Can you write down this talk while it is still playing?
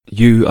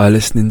You are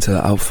listening to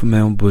Alpha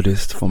Male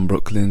Buddhist from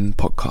Brooklyn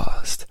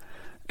podcast.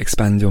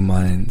 Expand your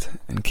mind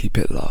and keep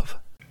it love.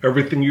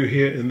 Everything you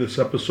hear in this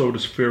episode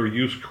is fair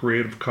use,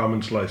 Creative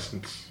Commons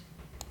license.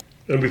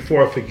 And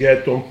before I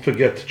forget, don't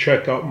forget to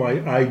check out my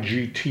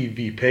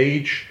IGTV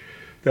page.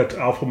 That's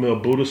Alpha Male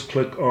Buddhist.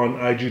 Click on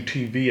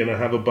IGTV and I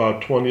have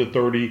about 20 or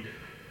 30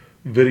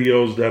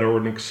 videos that are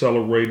an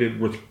accelerated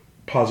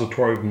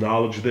repository of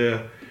knowledge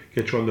there.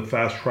 Get you on the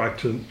fast track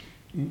to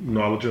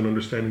knowledge and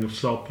understanding of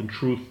self and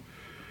truth,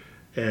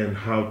 and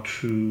how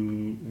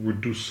to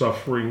reduce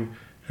suffering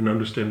and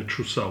understand the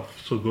true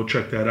self. So go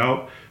check that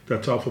out.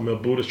 That's Alpha Male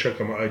Buddhist. Check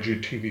out my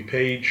IGTV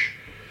page.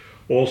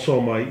 Also,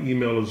 my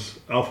email is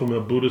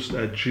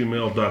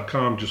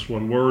alphamalebuddhist@gmail.com, just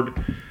one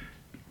word.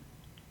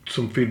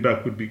 Some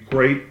feedback would be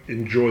great.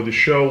 Enjoy the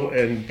show,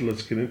 and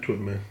let's get into it,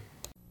 man.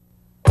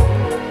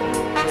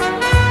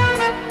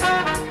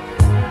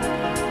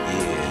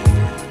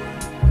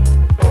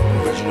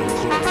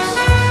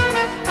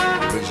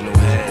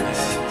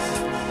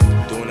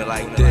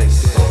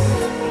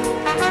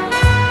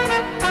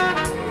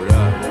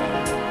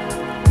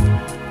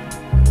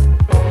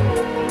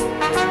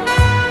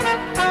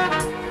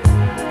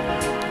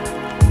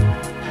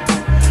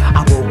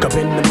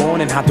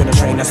 Hopped on the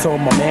train, I saw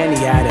my man,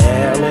 he had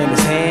an L in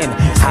his hand.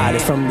 Hide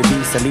it from the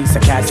beast, at least I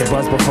catch a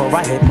buzz before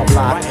I hit my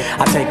block.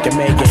 I take a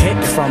mega hit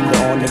from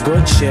on the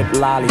good ship.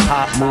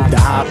 Lollipop, move the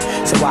hop,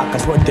 so I can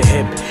put the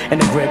hip in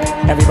the grip.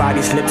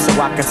 Everybody slips so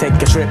I can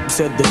take a trip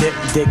to the dip.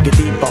 Dig a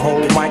deeper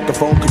hole,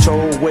 microphone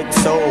control with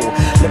soul.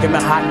 Look at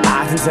my hot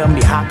eyes and tell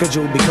me how could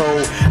you be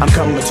cold? I'm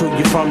coming to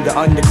you from the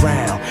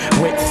underground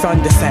with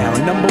thunder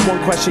sound. Number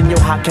one question, yo,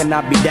 how can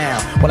I be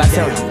down? Well, I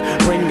tell you,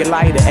 bring your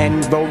lighter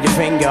and roll your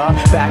finger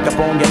back up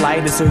on your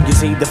lighter so you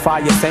see the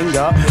fire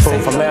finger. Pull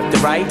from left to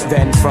right,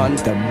 then front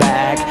to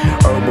back.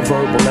 Herbal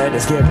verbal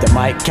letters give the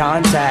mic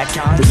contact.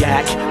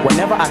 React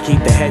whenever I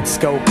keep the head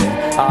scoping.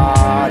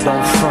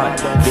 Don't front,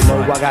 you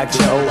know I got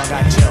you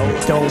open.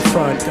 Don't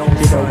front,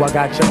 you know I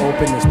got you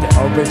open. It's the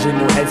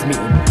original heads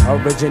meeting,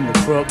 original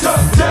crooks.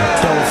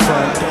 Don't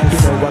front, you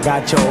know I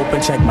got you open.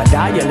 Check my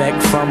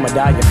dialect from my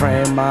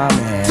diaphragm, my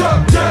man.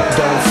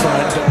 Don't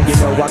front, you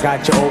know I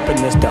got you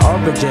open. It's the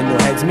original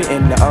heads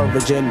meeting, the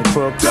original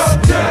crooks.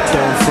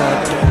 Don't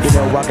front, you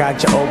know I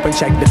got you open.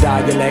 Check the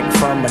dialect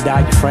from my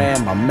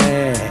diaphragm, my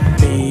man.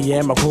 Me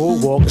and my crew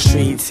walk the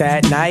streets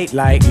at night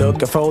like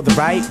looking for the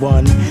right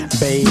one,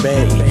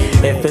 baby.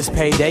 If it's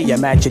payday,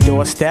 I'm at your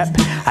doorstep.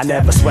 I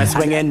never sweat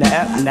swinging the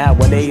F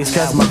nowadays,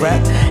 cause my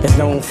rep is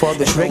known for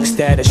the tricks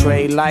that I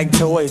trade like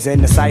toys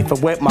in the cypher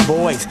with my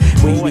boys.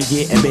 We be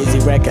getting busy,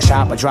 record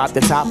shop. I drop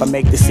the top, I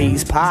make the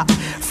C's pop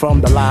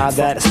from the line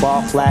that I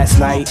sparked last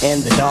night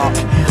in the dark.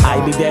 I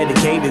be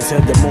dedicated to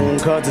the moon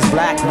cause it's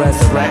black.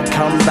 Resurrect,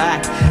 come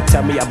back.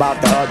 Tell me about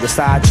the other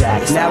side,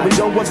 Jack. Now we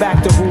going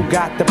back to who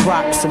got the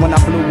props. When I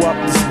blew up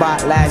the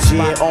spot last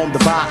year on the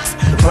box.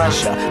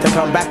 Pressure to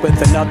come back with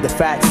another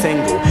fat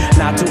single.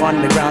 Not too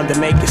underground to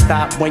make it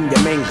stop when you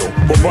mingle.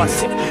 Well,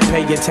 bust it.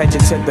 Pay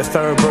attention to the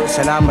third verse,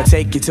 and I'ma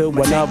take you to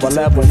another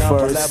level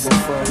first.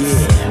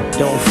 Yeah,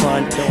 don't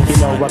front. You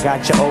know I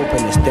got you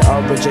open. It's the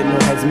original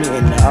heads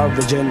meeting the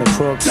original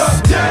crooks.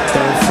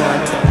 Don't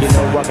front. You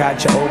know I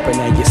got you open,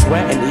 and you're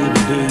sweating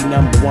even the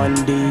number one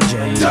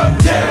DJ. Don't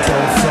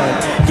front.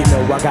 You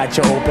know I got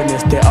you open.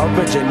 It's the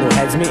original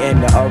heads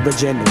meeting the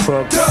original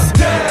crooks. Don't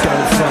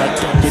front.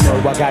 You know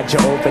I got you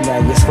open,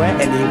 and you're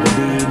sweating even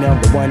the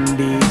number one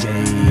DJ.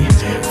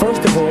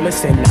 First of all,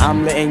 listen,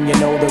 I'm letting you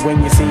know that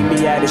when you see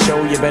me at a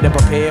show, you better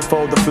prepare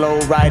for the flow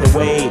right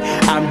away.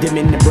 I'm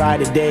dimming the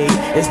brighter day,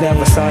 it's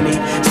never sunny.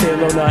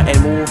 Still on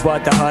nothing move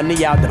but the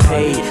honey out the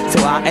pay.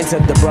 So I enter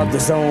the brother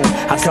zone.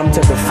 I come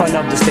to the front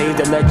of the stage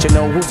to let you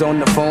know who's on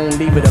the phone.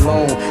 Leave it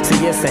alone.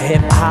 See, it's a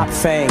hip hop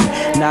thing,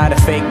 not a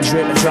fake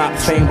drip drop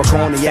thing, but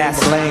corny ass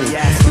slang. You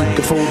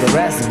can fool the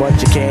rest, but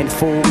you can't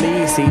fool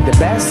me. See, the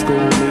best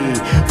school me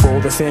for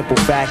the simple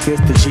fact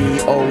is the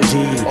G.O.G.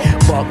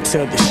 Buck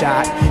to the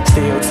shot,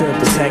 still to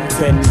protect,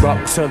 then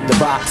rock to the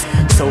box.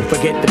 So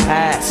forget the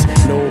past,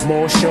 no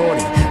more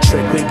shorty.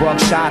 Strictly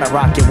buckshot, I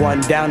rock it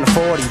 1 down to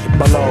 40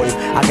 below.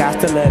 I got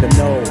to let them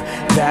know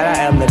that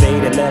I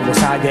elevated levels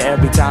higher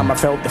every time I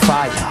felt the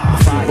fire.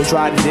 People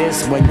tried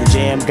this when the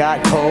jam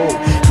got cold.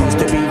 Used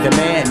to be the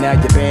man, now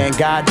your band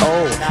got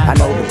old. I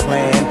know the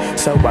plan,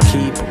 so I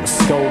keep them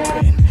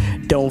scoping.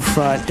 Don't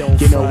front,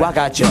 you know I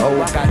got you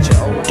open.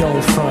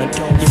 Don't front,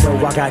 you know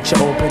I got you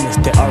open. It's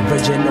the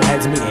original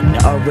heads meeting the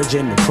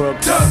original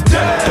crooks.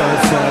 Don't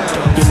front,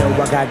 you know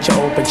I got you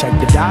open. Check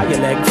the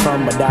dialect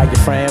from my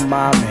diaphragm,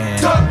 my man.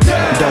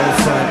 Don't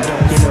front,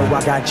 you know I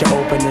got you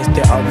open. It's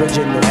the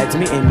original heads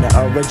meeting the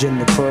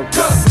original crooks.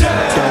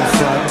 Don't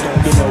front,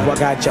 you know I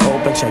got you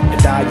open. Check the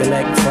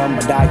dialect from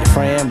my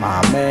diaphragm, my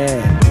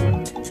man.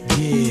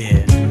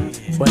 Yeah,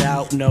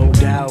 without no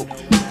doubt.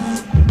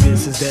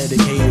 This is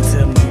dedicated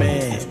to my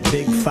man,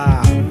 Big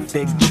Five,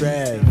 Big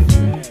Trev.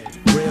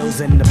 Real's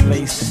in the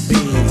place to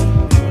be.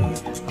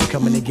 I'm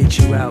coming to get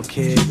you out,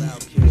 kid.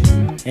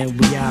 And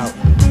we out,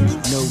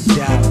 no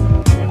doubt.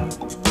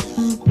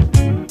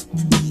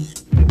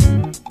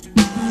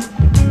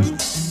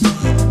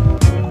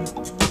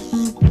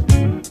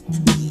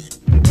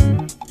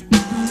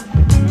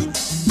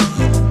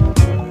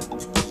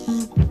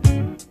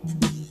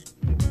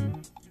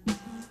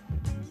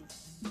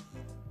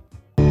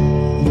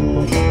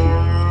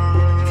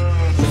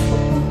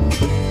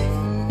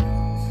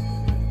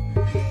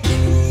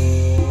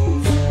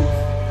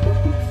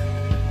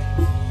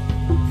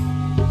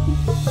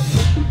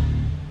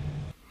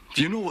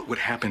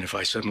 happen if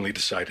I suddenly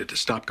decided to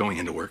stop going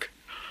into work?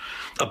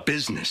 A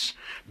business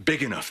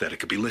big enough that it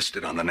could be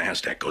listed on the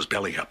NASDAQ goes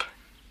belly up.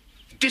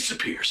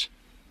 Disappears.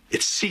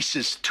 It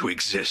ceases to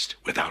exist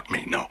without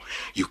me. No,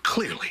 you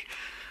clearly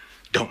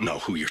don't know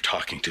who you're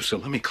talking to, so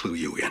let me clue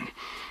you in.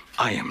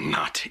 I am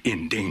not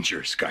in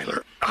danger,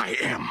 Skylar. I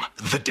am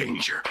the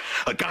danger.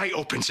 A guy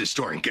opens his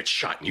door and gets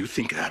shot, and you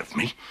think that of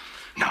me?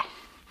 No.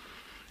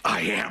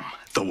 I am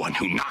the one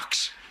who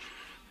knocks.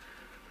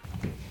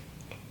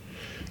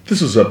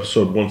 This is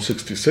episode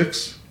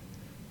 166,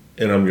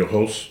 and I'm your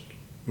host,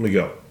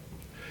 Miguel.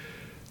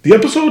 The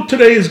episode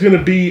today is going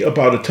to be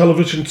about a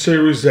television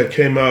series that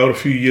came out a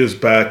few years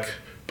back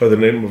by the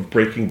name of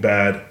Breaking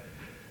Bad,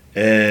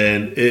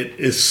 and it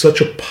is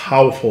such a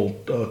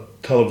powerful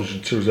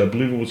television series. I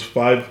believe it was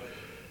five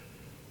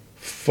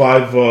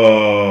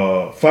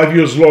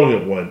years long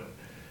it went,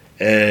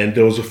 and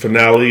there was a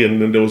finale,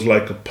 and then there was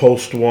like a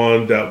post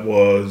one that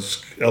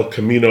was El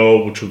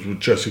Camino, which was with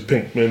Jesse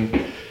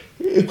Pinkman.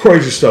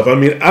 Crazy stuff. I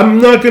mean,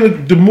 I'm not gonna.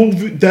 The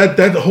movie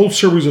that whole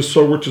series is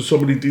so rich in so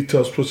many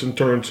details, twists and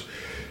turns,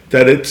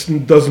 that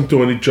it doesn't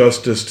do any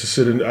justice to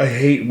sit in. I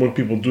hate when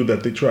people do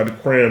that. They try to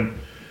cram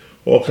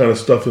all kind of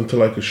stuff into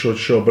like a short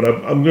show. But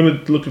I'm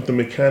gonna look at the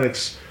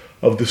mechanics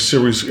of the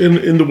series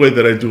in the way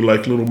that I do,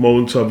 like little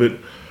moments of it,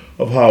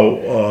 of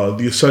how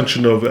the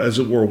ascension of, as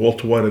it were,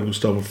 Walter White and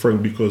Gustavo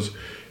Fring, because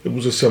it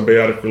was a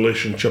symbiotic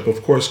relationship.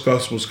 Of course,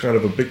 Gus was kind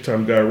of a big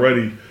time guy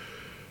already,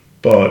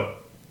 but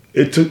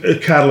it's a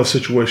catalyst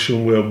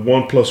situation where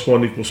 1 +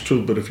 1 =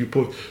 2, but if you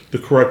put the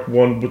correct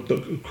one with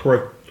the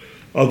correct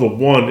other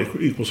one, it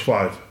equals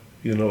 5.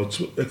 You know, it's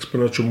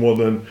exponential more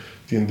than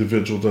the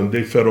individuals, and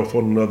they fed off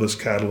one another's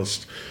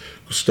catalyst,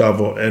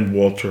 Gustavo and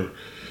Walter.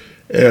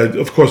 And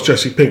of course,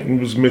 Jesse Pinkman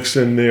was mixed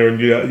in there, and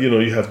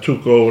you have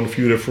Tuco and a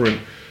few different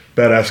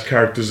badass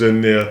characters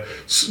in there.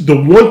 The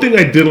one thing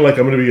I didn't like,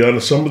 I'm going to be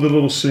honest, some of the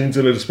little scenes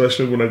in it,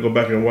 especially when I go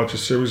back and watch the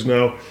series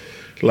now,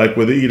 like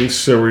where they're eating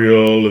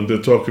cereal and they're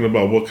talking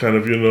about what kind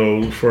of,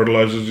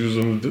 fertilizers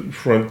using the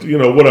front,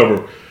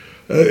 whatever.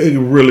 It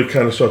really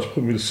kind of starts to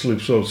put me to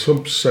sleep. So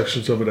some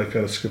sections of it I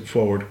kind of skip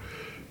forward.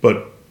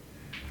 But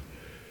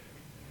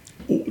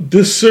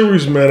this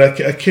series, man,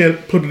 I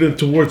can't put it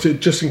into words.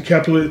 It just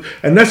encapsulates.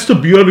 And that's the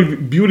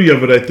beauty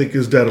of it, I think,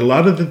 is that a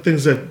lot of the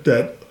things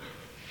that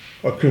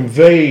are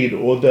conveyed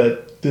or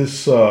that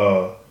this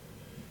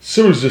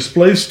series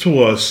displays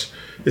to us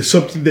is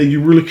something that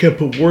you really can't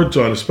put words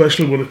on,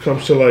 especially when it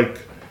comes to like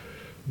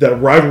that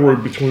rivalry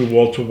between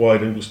Walter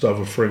White and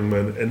Gustavo Fring,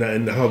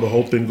 and how the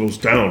whole thing goes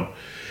down.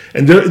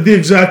 And they're the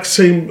exact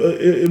same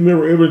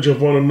mirror image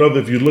of one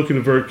another. If you look at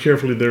it very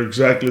carefully, they're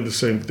exactly the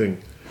same thing.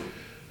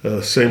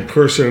 Same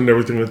person and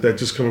everything like that,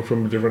 just coming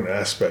from a different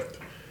aspect.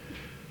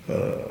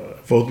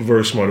 Both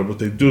very smart at what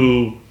they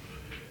do,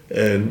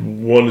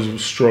 and one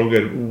is strong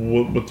at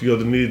what the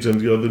other needs, and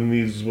the other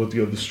needs what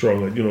the other is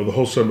strong at. The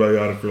whole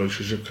symbiotic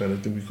relationship kind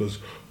of thing, because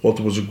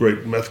Walter was a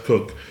great meth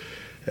cook,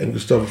 and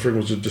Gustavo Fring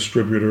was a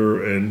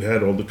distributor and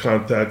had all the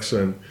contacts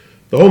and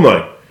the whole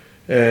nine.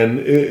 And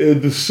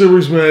the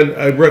series, man,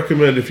 I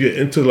recommend if you're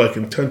into like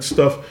intense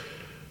stuff,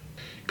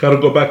 gotta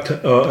go back to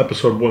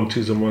episode 1,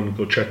 season 1, and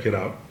go check it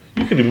out.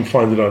 You can even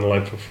find it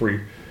online for free.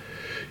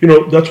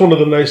 That's one of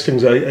the nice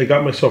things. I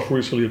got myself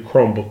recently a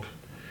Chromebook.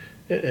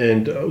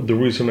 And the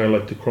reason I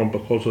like the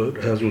Chromebook also,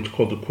 it has what's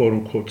called the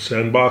quote-unquote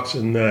sandbox,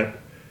 and that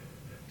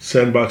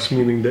sandbox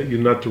meaning that you're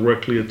not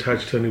directly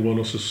attached to anyone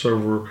else's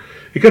server.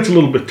 It gets a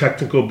little bit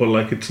technical, but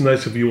like it's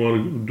nice if you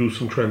want to do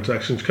some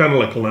transactions, kind of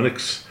like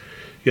Linux.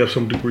 You have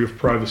some degree of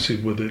privacy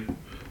with it.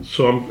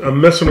 So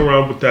I'm messing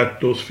around with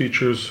those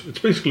features. It's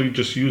basically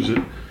just use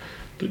it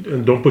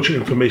and don't put your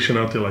information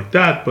out there like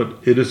that, but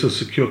it is a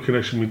secure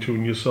connection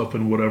between yourself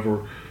and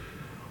whatever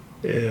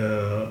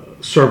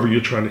server you're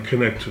trying to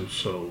connect to.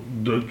 So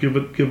give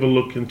a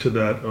look into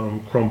that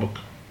Chromebook.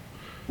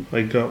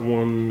 I got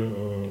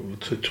one,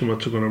 let's say 2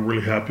 months ago, and I'm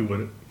really happy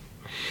with it.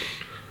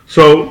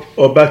 So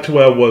back to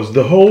where I was.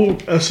 The whole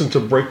essence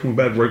of Breaking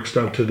Bad breaks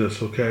down to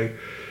this, okay?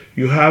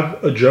 You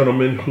have a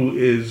gentleman who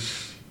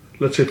is,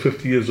 let's say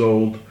 50 years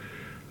old,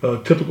 a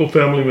typical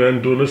family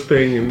man doing his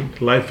thing, and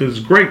life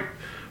is great.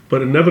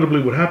 But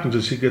inevitably what happens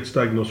is he gets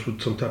diagnosed with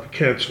some type of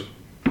cancer.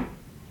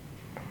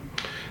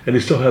 And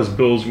he still has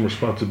bills and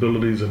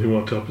responsibilities, and he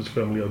wants to help his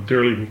family out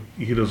dearly.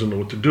 He doesn't know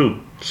what to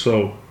do.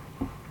 So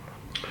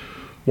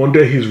one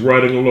day he's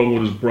riding along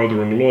with his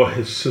brother-in-law,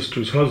 his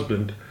sister's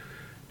husband,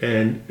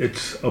 and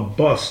it's a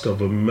bust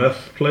of a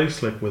meth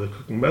place, like where they're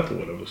cooking meth or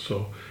whatever.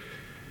 So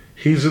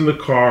he's in the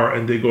car,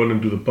 and they go in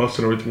and do the bust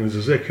and everything, and he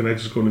says, hey, can I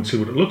just go in and see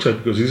what it looks like?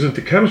 Because he's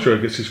into chemistry, I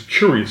guess he's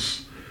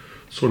curious.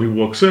 So when he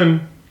walks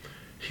in,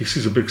 he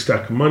sees a big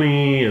stack of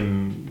money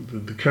and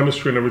the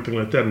chemistry and everything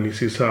like that, and he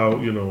sees how,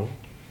 you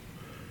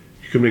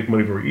can make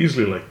money very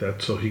easily like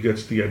that. So he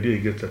gets the idea,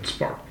 he gets that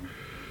spark.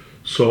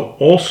 So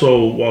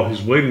also, while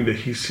he's waiting there,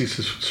 he sees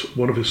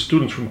one of his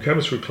students from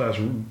chemistry class,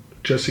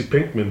 Jesse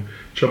Pinkman,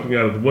 jumping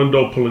out of the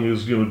window, pulling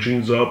his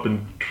jeans up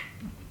and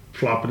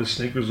flopping his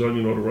sneakers on,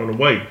 to run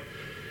away.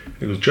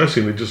 And it was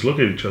Jesse, and they just look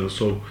at each other.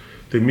 So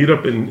they meet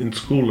up in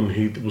school, and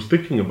he was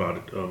thinking about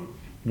it.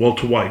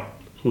 Walter White,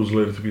 who's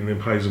later to be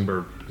named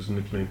Heisenberg, his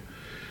nickname.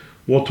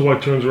 Walter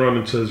White turns around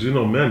and says,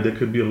 man, there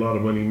could be a lot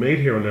of money made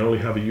here, and I only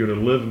have a year to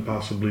live, and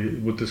possibly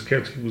with this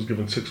cancer, he was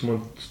given 6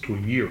 months to a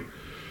year.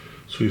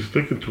 So he's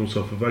thinking to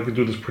himself, if I can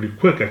do this pretty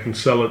quick, I can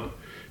sell it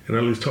and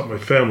at least help my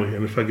family.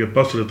 And if I get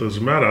busted, it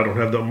doesn't matter. I don't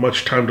have that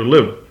much time to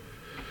live.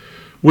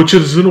 Which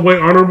is in a way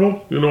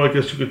honorable, I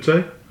guess you could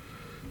say.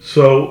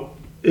 So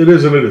it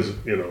is and it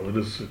isn't,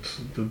 it's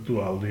the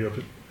duality of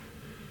it.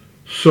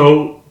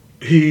 So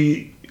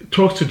he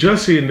talks to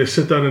Jesse and they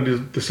sit down and they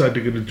decide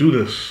they're going to do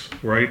this,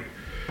 right?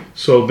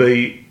 So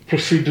they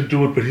proceed to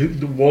do it,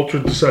 but Walter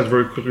decides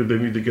very quickly they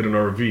need to get an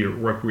RV, a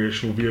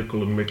recreational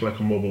vehicle, and make like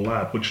a mobile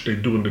lab, which they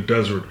do in the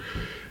desert.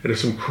 And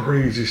there's some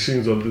crazy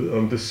scenes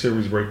on this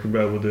series, Breaking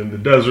Bad, within the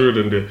desert,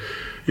 and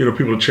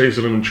people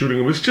chasing them and shooting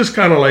them. It's just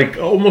kind of like,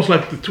 almost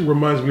like it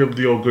reminds me of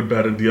The Old, Good,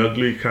 Bad, and the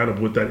Ugly, kind of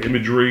with that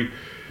imagery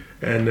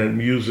and that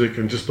music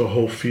and just the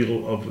whole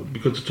feel of it,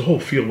 because it's a whole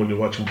feel when you're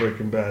watching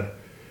Breaking Bad.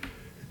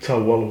 It's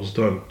how well it was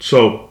done.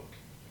 So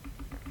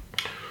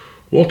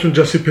Walter and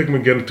Jesse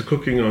Pinkman get into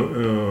cooking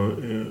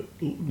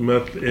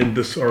meth in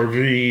this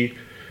RV,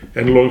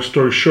 and long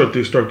story short,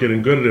 they start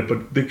getting good at it,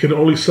 but they can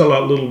only sell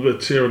out little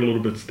bits here and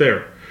little bits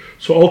there.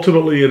 So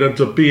ultimately, it ends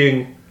up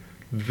being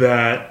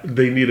that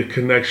they need a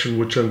connection,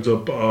 which ends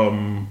up,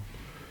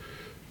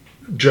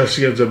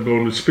 Jesse ends up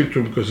going to speak to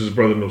him because his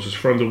brother knows his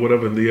friend or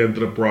whatever, and they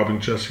ended up robbing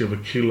Jesse of a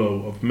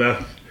kilo of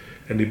meth,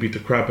 and they beat the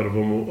crap out of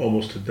him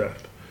almost to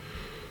death.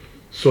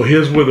 So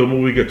here's where the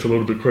movie gets a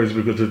little bit crazy,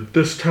 because at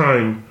this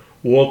time,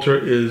 Walter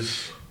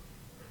is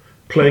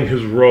playing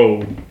his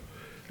role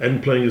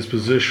and playing his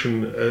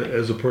position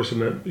as a person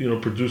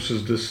that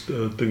produces this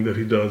thing that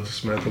he does,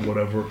 this meth or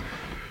whatever,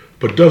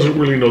 but doesn't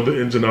really know the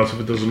ins and outs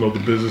of it, doesn't know the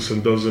business,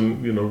 and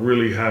doesn't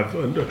really have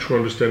a true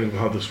understanding of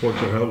how this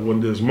works and how, when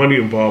there's money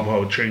involved,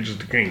 how it changes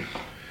the game.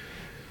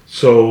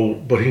 So,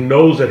 but he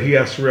knows that he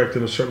has to react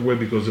in a certain way,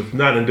 because if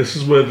not, and this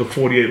is where the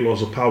 48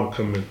 laws of power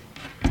come in.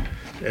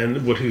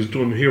 And what he's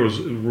doing here is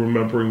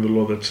remembering the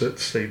law that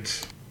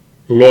states,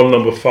 law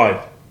number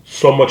 5,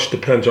 so much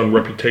depends on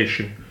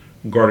reputation,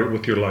 guard it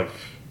with your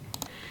life.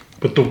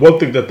 But the one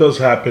thing that does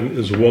happen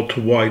is Walter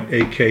White,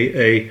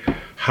 aka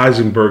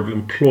Heisenberg,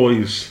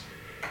 employs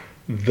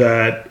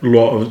that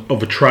law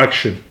of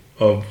attraction,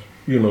 of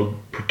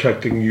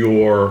protecting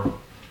your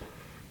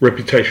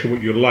reputation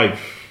with your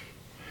life,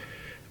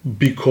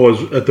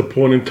 because at the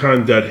point in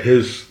time that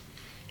his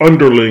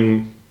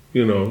underling,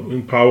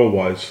 in power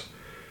wise,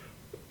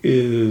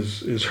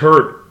 is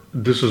hurt,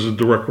 this is a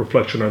direct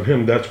reflection on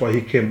him. That's why he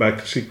came back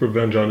to seek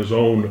revenge on his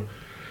own,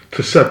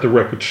 to set the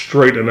record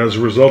straight. And as a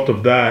result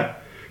of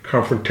that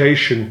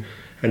confrontation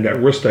and that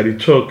risk that he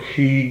took,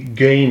 he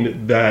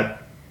gained that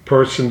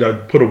person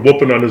that put a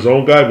whooping on his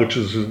own guy, which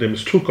is, his name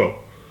is Tuco,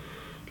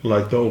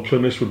 like the old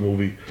Clint Eastwood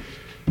movie.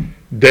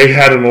 They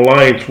had an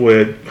alliance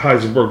where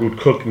Heisenberg would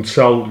cook and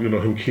sell,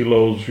 him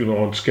kilos,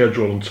 on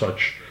schedule and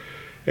such.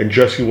 And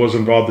Jesse was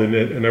involved in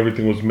it, and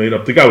everything was made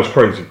up. The guy was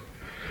crazy.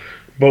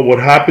 But what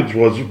happens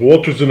was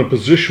Walter's in a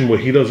position where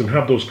he doesn't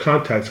have those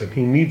contacts, and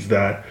he needs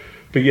that.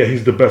 But yeah,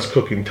 he's the best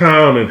cook in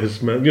town, and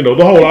his men, the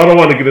whole. I don't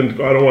want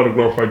to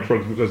glorify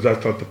drugs, because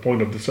that's not the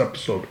point of this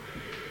episode,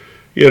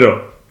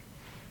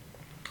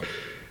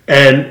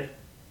 And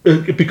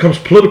it becomes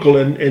political,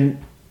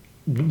 and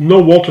no,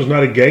 Walter's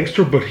not a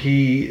gangster, but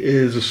he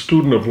is a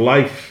student of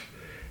life,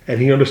 and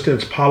he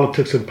understands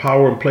politics and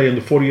power and play in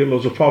the 48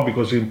 laws of power,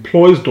 because he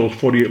employs those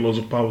 48 laws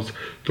of power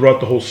throughout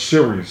the whole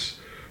series,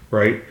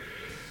 right?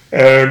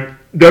 And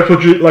that's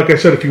what like I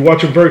said, if you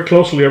watch him very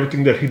closely,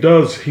 everything that he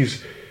does,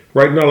 he's,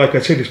 right now, like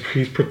I said,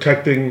 he's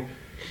protecting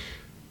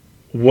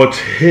what's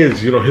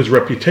his, his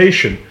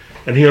reputation.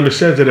 And he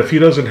understands that if he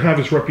doesn't have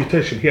his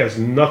reputation, he has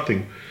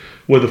nothing.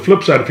 Where the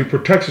flip side, if he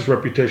protects his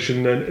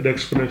reputation, then it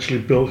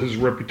exponentially builds, his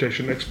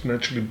reputation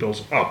exponentially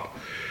builds up.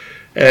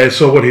 And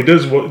so what he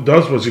does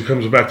was he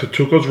comes back to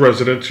Tuco's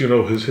residence,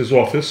 his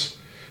office,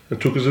 and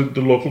Tuco's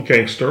the local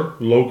gangster,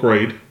 low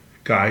grade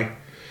guy.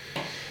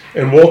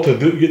 And Walter,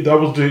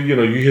 that was you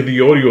hear the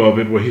audio of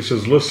it where he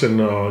says, listen,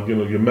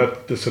 you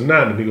met this and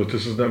that. And he goes,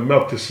 this is not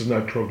meth, this is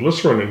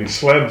nitroglycerin. And he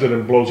slams it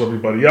and blows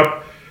everybody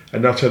up.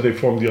 And that's how they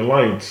form the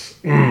alliance.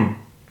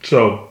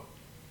 So,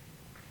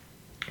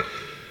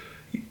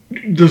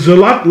 there's a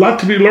lot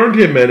to be learned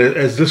here, man,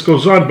 as this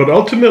goes on. But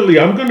ultimately,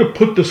 I'm going to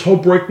put this whole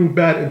Breaking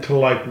Bad into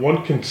like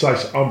one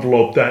concise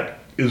envelope that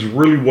is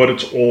really what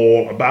it's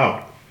all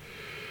about.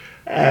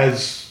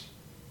 As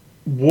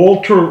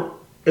Walter,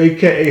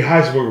 a.k.a.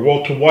 Heisenberg,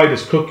 Walter White,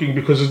 is cooking,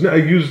 because I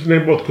use the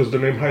name both because the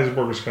name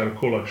Heisenberg is kind of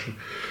cool, actually.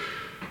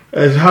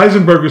 As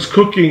Heisenberg is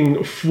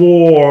cooking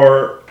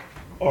for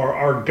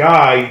our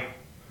guy,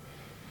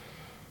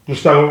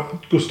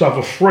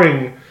 Gustavo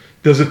Fring,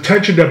 there's a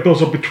tension that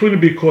builds up between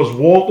them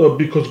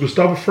because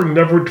Gustavo Fring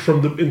never,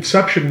 from the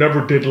inception,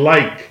 never did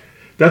like.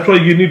 That's why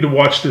you need to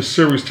watch this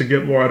series to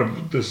get more out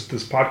of this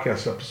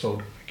podcast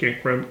episode. I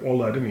can't cram all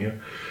that in here.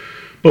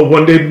 But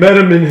when they met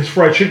him in his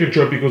fried chicken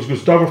joint, because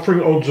Gustavo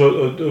Fring owns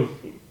a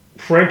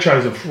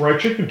franchise of fried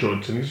chicken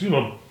joints, and he's,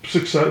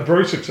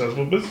 very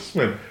successful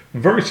businessman,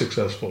 very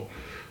successful.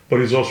 but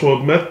he's also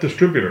a meth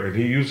distributor, and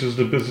he uses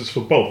the business for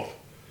both.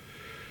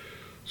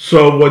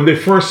 So when they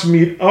first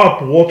meet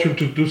up, Walter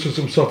introduces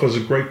himself as a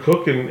great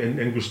cook,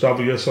 and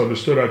Gustavo, yes,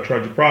 understood, I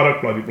tried your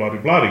product, blah, blah,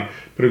 blah, blah,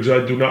 but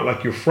I do not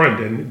like your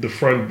friend, and the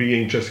friend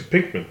being Jesse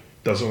Pinkman.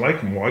 Doesn't like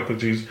him. Why?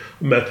 Because he's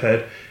a meth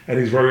head, and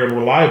he's very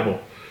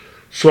unreliable.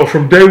 So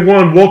from day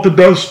one, Walter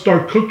does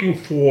start cooking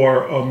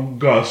for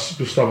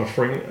Gustavo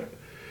Fring,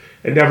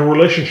 and they have a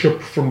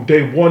relationship from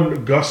day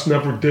one Gus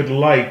never did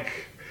like.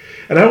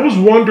 And I always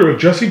wonder if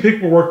Jesse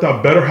Pinkman worked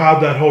out better, how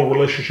that whole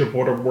relationship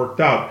would have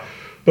worked out.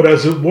 But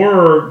as it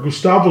were,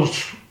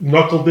 Gustavo's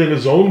knuckled in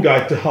his own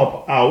guy to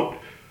help out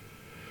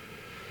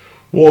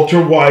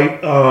Walter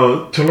White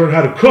to learn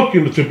how to cook,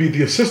 to be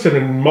the assistant,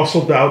 and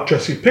muscled out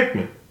Jesse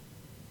Pinkman.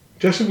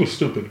 Jesse was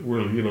stupid,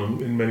 really,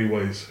 in many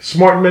ways.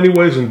 Smart in many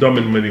ways and dumb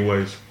in many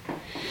ways.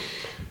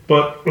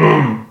 But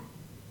the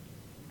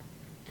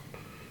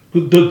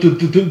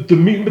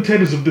meat and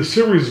potatoes of this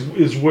series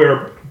is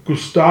where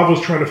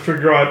Gustavo's trying to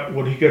figure out,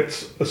 when he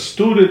gets a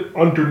student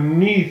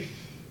underneath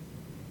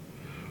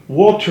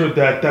Walter,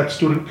 that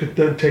student could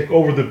then take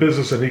over the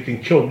business and he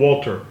can kill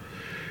Walter.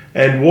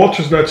 And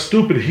Walter's not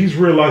stupid. He's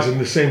realizing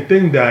the same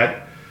thing,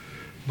 that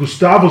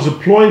Gustavo's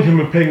employing him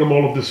and paying him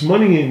all of this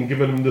money and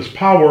giving him this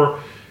power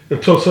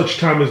until such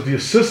time as the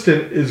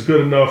assistant is good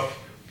enough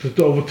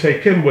to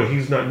overtake him, where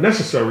he's not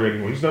necessary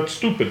anymore. He's not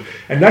stupid.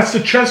 And that's the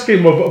chess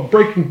game of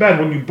Breaking Bad,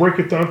 when you break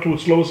it down to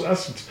its lowest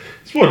essence.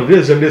 It's what it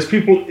is, and there's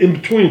people in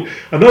between.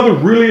 Another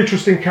really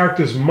interesting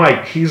character is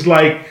Mike. He's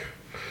a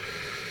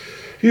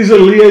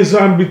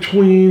liaison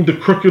between the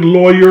crooked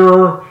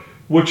lawyer,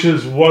 which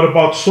is What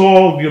About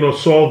Saul?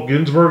 Saul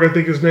Ginsberg, I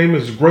think his name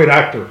is. A great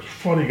actor,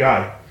 funny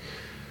guy.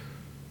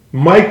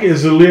 Mike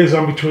is a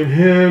liaison between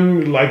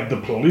him, like the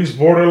police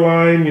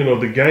borderline,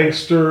 the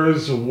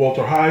gangsters,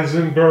 Walter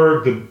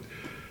Heisenberg,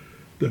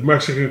 the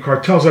Mexican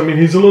cartels. I mean,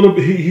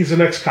 he's an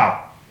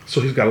ex-cop.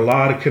 So he's got a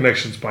lot of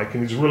connections, Mike,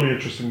 and he's really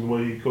interesting the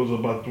way he goes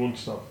about doing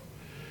stuff.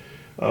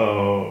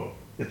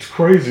 It's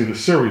crazy, the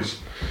series.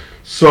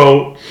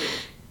 So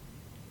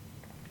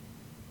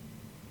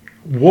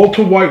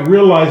Walter White,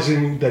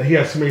 realizing that he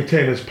has to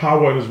maintain his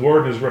power and his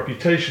word and his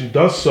reputation,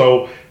 does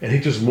so, and he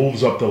just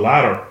moves up the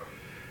ladder.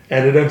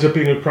 And it ends up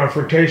being a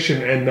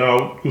confrontation, and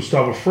now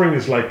Gustavo Fring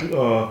is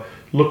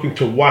looking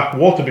to whack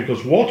Walter,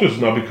 because Walter's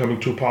now becoming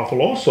too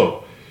powerful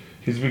also.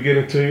 He's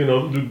beginning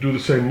to, do the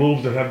same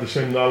moves and have the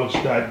same knowledge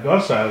that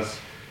Gus has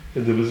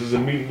in the business,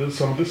 and meeting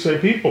some of the same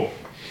people.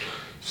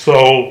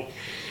 So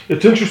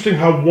it's interesting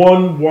how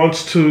one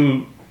wants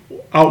to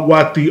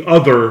outwhack the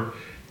other,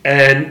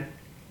 and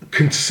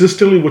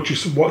consistently what you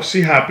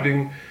see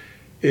happening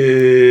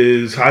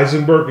is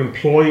Heisenberg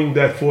employing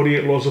that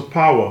 48 laws of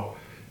power,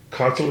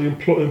 constantly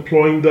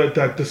employing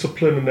that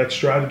discipline and that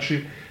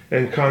strategy,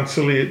 and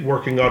constantly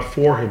working out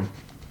for him.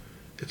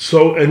 It's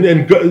so, and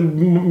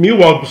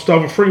meanwhile,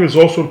 Gustavo Fring is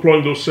also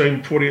employing those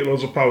same 48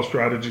 laws of power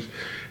strategies,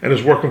 and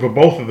is working for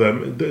both of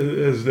them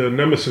as their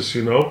nemesis.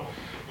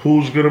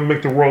 Who's going to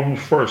make the world move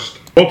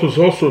first? Walter's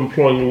also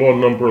employing law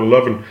number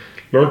 11: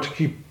 learn to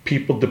keep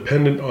people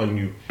dependent on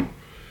you.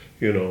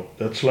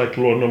 That's like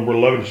law number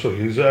 11. So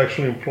he's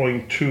actually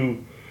employing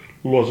two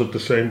laws at the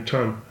same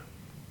time.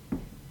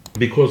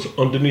 Because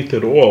underneath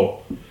it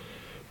all,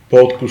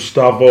 both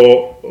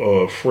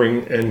Gustavo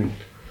Fring and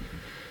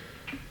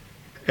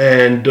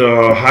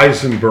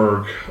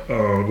Heisenberg,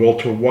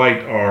 Walter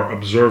White, are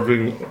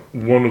observing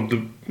one of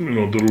the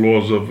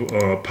laws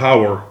of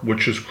power,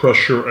 which is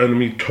crush your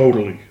enemy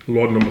totally,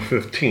 law number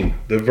 15.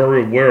 They're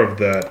very aware of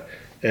that,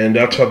 and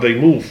that's how they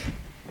move.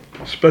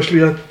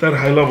 Especially at that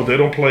high level, they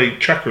don't play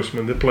checkers,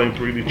 man. They're playing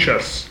 3D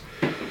chess.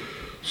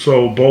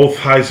 So both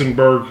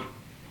Heisenberg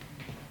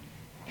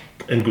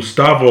and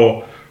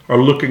Gustavo are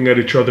looking at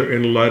each other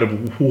in light of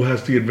who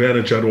has the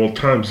advantage at all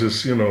times.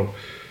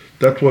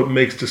 That's what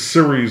makes the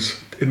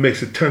series, it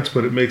makes it tense,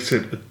 but it makes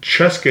it a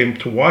chess game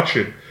to watch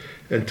it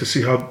and to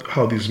see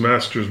how these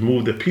masters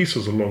move their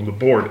pieces along the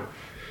board.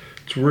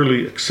 It's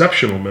really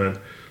exceptional, man.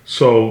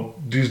 So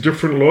these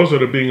different laws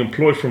that are being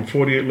employed from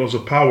 48 Laws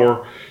of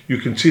Power, you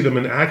can see them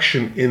in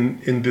action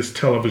in this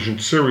television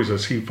series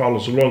as he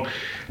follows along.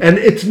 And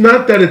it's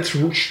not that it's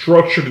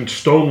structured in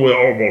stone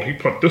where, he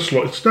put this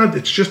law. It's not.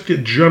 It's just the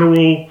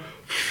general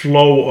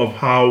flow of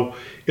how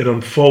it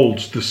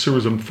unfolds. The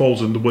series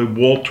unfolds in the way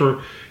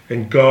Walter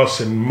and Gus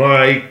and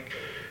Mike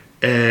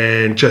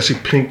and Jesse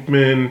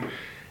Pinkman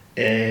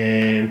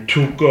and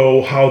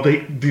Tuco, how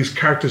these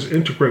characters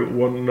integrate with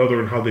one another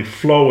and how they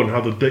flow and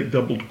how the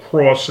double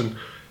cross and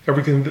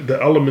everything,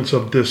 the elements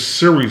of this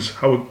series,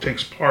 how it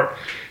takes part,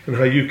 and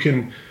how you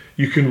can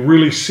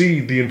really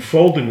see the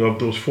unfolding of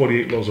those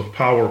 48 laws of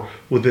power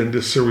within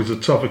this series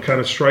itself. It kind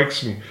of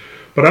strikes me.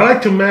 But I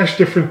like to mash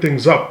different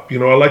things up. I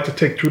like to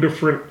take two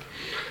different,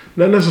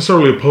 not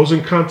necessarily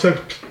opposing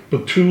concepts,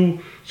 but two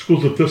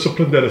schools of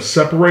discipline that are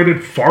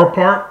separated far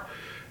apart,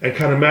 and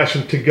kind of mash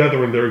them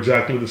together, and they're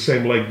exactly the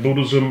same, like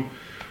Buddhism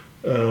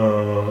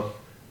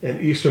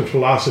and Eastern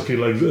philosophy,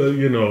 like,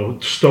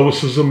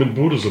 Stoicism and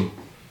Buddhism.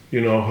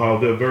 How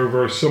they're very,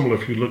 very similar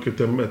if you look at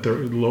them at their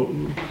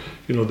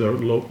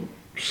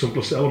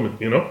simplest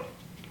element, you know.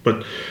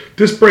 But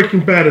this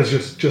Breaking Bad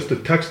is just a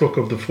textbook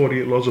of the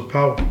 48 laws of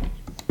power.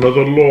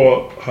 Another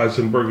law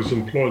Heisenberg is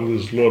employing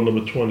is law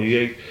number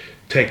 28: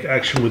 take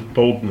action with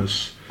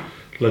boldness.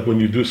 Like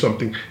when you do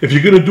something, if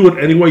you're going to do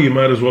it anyway, you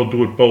might as well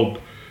do it bold,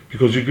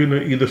 because you're going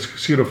to either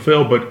succeed or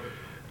fail. But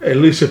at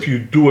least if you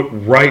do it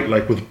right,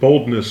 like with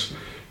boldness,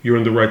 you're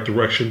in the right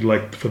direction,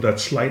 like for that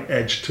slight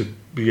edge to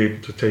be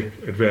able to take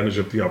advantage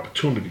of the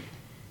opportunity.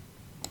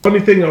 Funny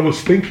thing I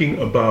was thinking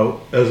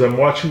about as I'm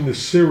watching this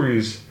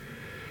series,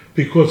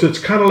 because it's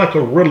kind of like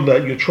a riddle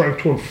that you're trying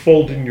to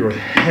unfold in your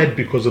head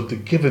because of the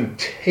give and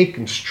take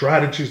and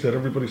strategies that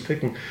everybody's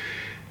taking.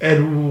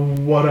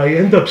 And what I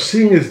end up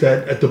seeing is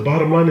that at the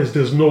bottom line is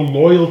there's no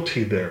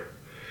loyalty there.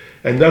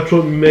 And that's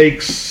what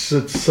makes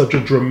it such a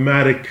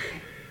dramatic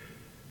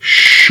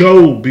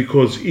show,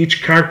 because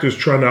each character is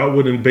trying to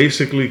outwit and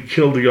basically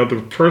kill the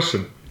other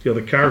person, the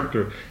other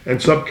character,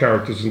 and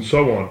sub-characters and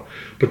so on.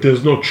 But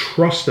there's no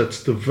trust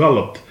that's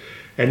developed.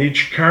 And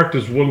each character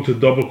is willing to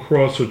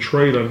double-cross or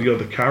trade on the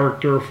other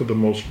character for the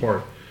most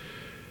part.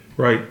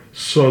 Right?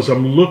 So as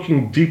I'm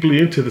looking deeply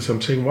into this,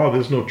 I'm saying, wow,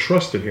 there's no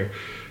trust in here.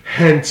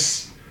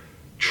 Hence,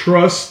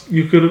 trust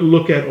you could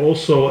look at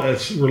also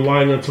as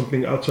relying on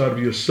something outside of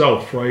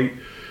yourself, right?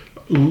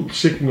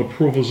 Seeking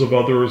approvals of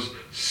others,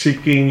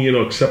 seeking,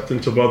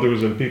 acceptance of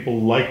others and people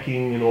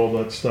liking and all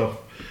that stuff.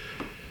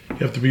 You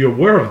have to be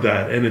aware of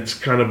that. And it's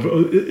kind of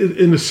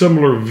in a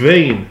similar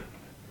vein,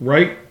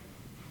 right?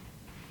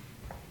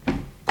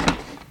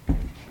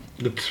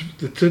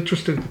 It's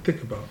interesting to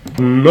think about.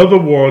 Another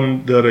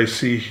one that I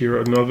see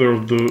here, another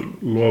of the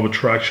law of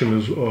attraction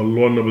is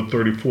law number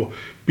 34.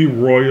 Be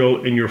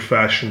royal in your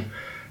fashion.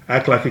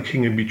 Act like a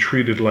king and be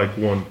treated like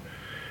one.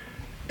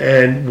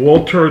 And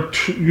Walter,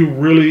 you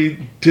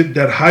really did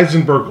that.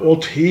 Heisenberg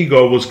alter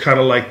ego was kind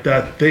of like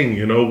that thing,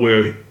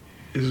 where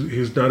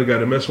he's not a guy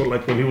to mess with.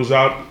 Like when he was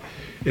out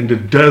in the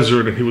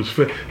desert and he was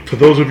fit. For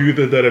those of you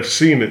that have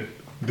seen it,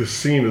 this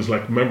scene is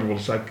like memorable.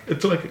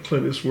 It's like a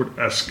Clint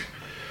Eastwood-esque.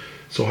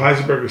 So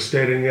Heisenberg is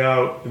standing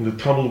out in the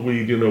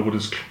tumbleweed, with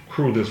his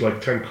crew. There's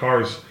like 10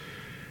 cars.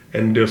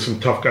 And there's some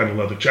tough guy in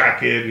a leather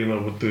jacket,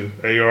 with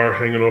the AR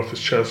hanging off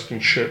his chest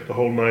and shit, the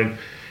whole nine.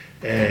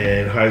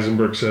 And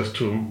Heisenberg says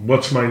to him,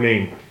 "What's my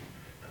name?"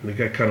 And the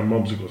guy kind of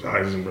mumbles. He goes,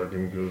 "Heisenberg."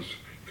 And he goes,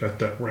 "Got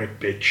that right,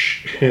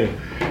 bitch."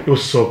 It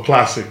was so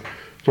classic.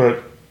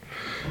 But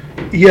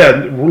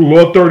yeah,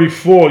 law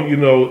 34,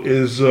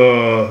 is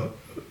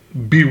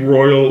be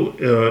royal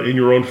in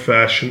your own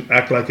fashion,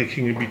 act like a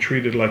king and be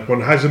treated like one.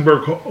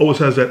 Heisenberg always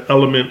has that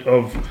element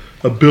of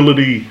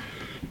ability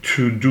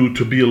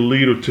to be a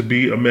leader, to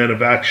be a man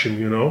of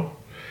action,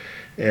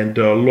 And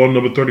law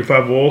number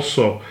 35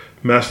 also,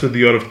 master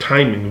the art of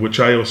timing, which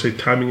I always say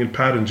timing and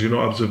patterns,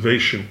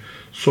 observation,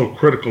 so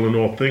critical in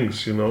all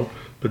things,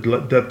 But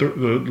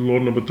the law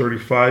number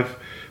 35,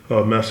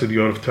 master the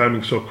art of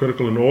timing, so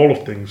critical in all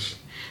of things.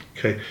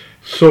 Okay,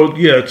 so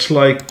yeah, it's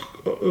like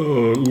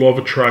law of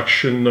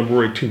attraction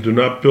number 18. Do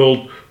not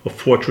build a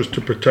fortress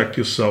to protect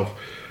yourself.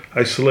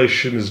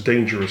 Isolation is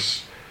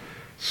dangerous.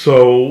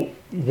 So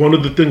one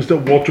of the things that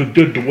Walter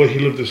did, the way he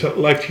lived his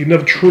life, he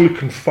never truly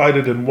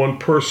confided in one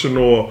person,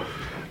 or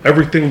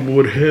everything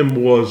with him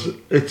was,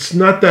 it's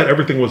not that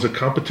everything was a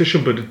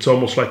competition, but it's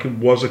almost like it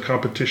was a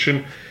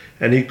competition,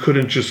 and he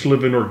couldn't just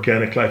live an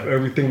organic life.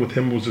 Everything with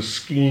him was a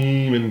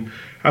scheme, and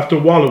after a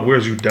while it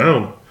wears you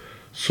down.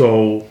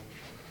 So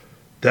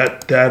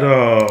that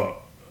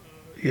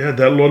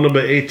law number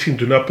 18,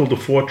 do not build a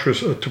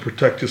fortress to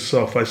protect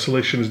yourself.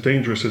 Isolation is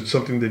dangerous. It's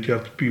something that you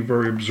have to be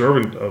very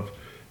observant of.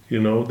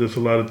 There's a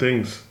lot of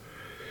things.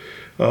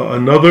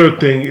 Another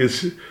thing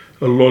is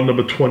law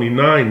number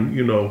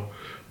 29,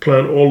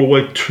 plan all the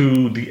way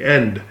to the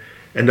end.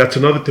 And that's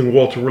another thing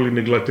Walter really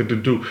neglected to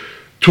do.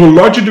 To a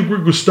larger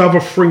degree, Gustavo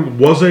Fring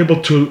was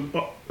able to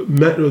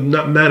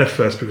not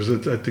manifest,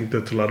 because I think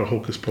that's a lot of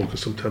hocus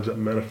pocus sometimes, that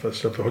manifest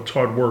stuff. It's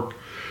hard work.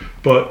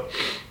 But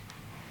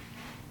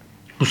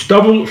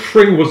Gustavo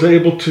Fring was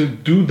able to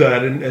do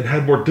that and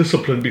had more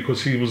discipline,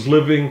 because he was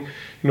living,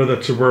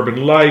 that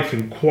suburban life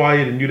and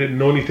quiet, and you didn't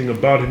know anything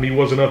about him. He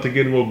wasn't out there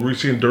getting all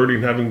greasy and dirty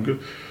and having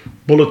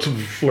bullets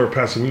flare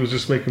past him. He was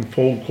just making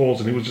phone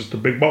calls, and he was just a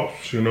big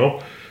boss,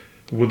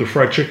 with the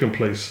fried chicken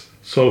place.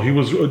 So he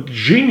was a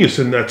genius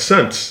in that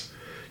sense.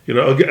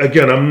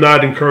 Again, I'm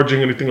not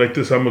encouraging anything like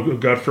this. I'm a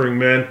God-fearing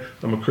man.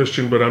 I'm a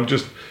Christian, but I'm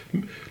just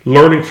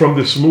learning from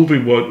this movie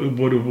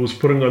what it was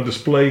putting on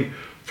display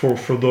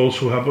for those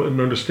who have an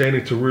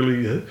understanding to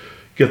really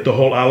get the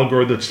whole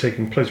allegory that's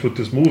taking place with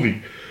this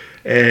movie.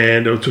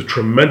 And it's a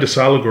tremendous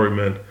allegory,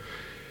 man.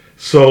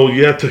 So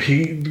yeah,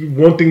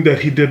 one thing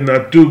that he did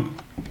not do,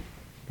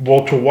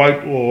 Walter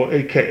White, or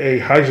AKA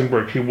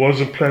Heisenberg, he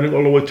wasn't planning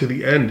all the way to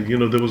the end.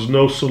 There was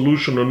no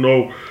solution or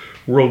no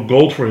real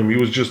goal for him. He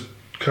was just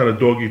kind of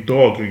dog eat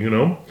dog,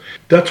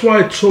 That's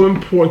why it's so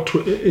important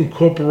to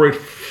incorporate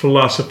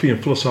philosophy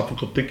and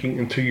philosophical thinking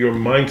into your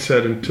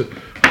mindset, into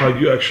how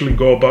you actually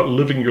go about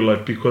living your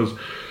life, because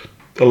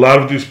a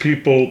lot of these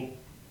people,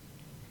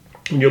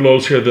 you'll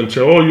always hear them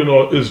say,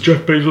 "Oh, is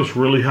Jeff Bezos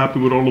really happy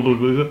with all of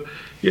those?"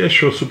 Yeah,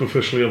 sure,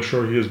 superficially, I'm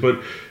sure he is. But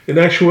in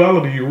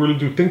actuality, you really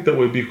do think that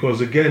way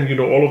because, again,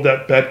 all of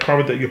that bad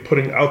karma that you're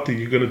putting out there,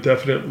 you're going to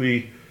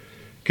definitely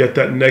get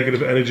that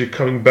negative energy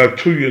coming back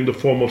to you in the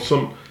form of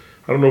some,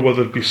 I don't know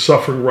whether it be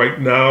suffering right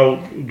now,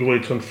 the way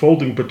it's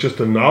unfolding, but just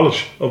the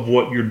knowledge of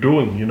what you're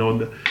doing,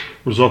 and the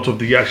results of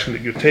the action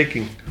that you're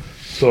taking.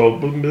 So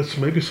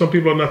maybe some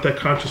people are not that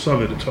conscious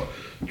of it.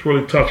 It's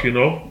really tough,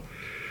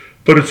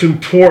 But it's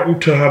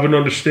important to have an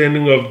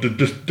understanding of the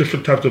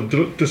different types of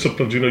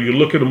disciplines. You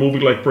look at a movie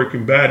like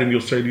Breaking Bad and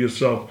you'll say to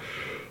yourself,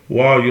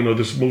 wow,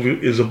 this movie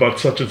is about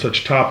such and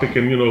such topic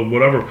and,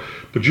 whatever.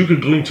 But you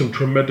could glean some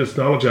tremendous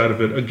knowledge out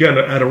of it. Again,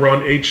 at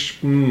around age,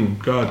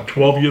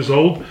 12 years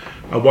old,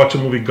 I watched the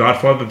movie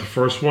Godfather, the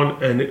first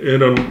one, and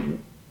it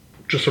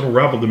just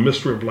unraveled the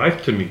mystery of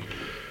life to me.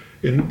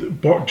 In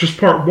just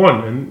part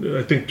one, and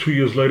I think 2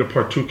 years later,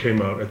 part two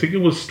came out. I think it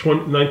was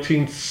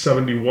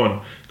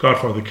 1971,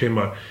 Godfather came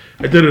out.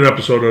 I did an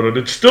episode on it.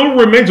 It still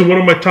remains in one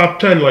of my top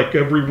 10. Like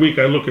every week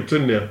I look, it's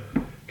in there.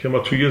 Came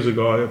out 2 years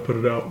ago. I put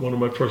it out, one of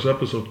my first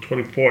episodes,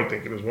 24, I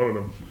think it is one of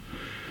them.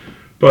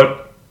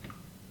 But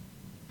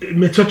it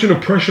made such an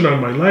impression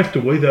on my life, the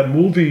way that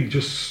movie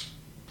just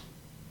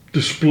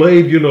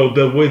displayed,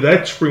 the way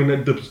that screen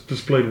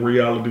displayed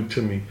reality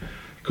to me.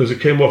 Because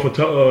it came off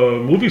a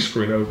movie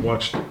screen I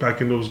watched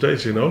back in those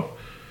days,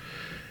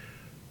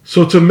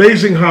 So it's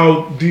amazing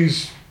how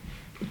these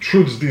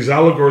truths, these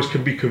allegories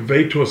can be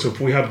conveyed to us if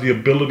we have the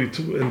ability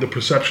to and the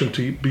perception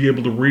to be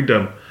able to read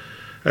them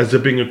as they're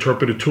being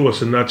interpreted to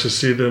us and not just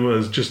see them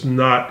as just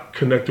not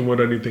connecting with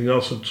anything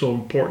else. It's so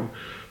important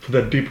for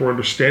that deeper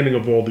understanding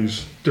of all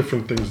these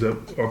different things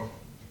that are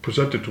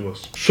presented to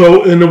us. So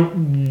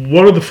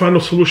one of the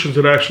final solutions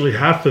that I actually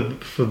have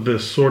for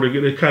this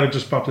it kind of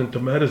just popped into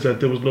my head is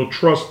that there was no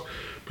trust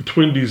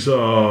between these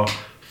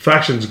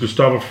factions,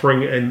 Gustavo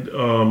Fring and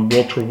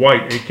Walter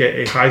White,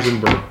 aka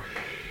Heisenberg,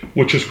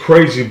 which is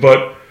crazy,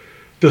 but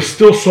there's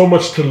still so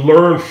much to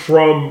learn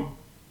from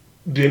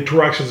the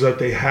interactions that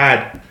they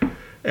had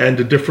and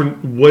the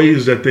different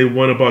ways that they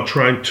went about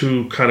trying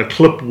to kind of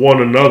clip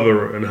one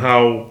another and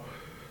how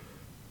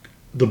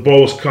the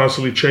ball was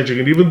constantly changing.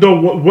 And even though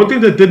one thing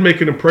that did make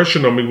an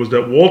impression on me was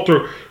that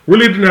Walter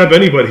really didn't have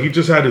anybody. He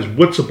just had his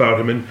wits about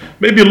him. And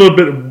maybe a little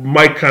bit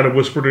Mike kind of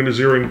whispered in his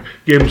ear and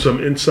gave him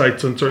some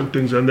insights on certain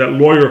things. And that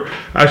lawyer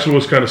actually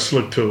was kind of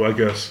slick too, I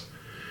guess.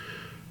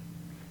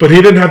 But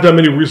he didn't have that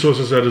many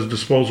resources at his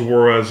disposal,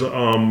 whereas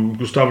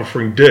Gustavo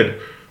Fring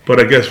did. But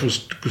I guess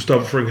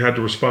Gustavo Fring had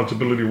the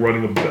responsibility of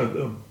running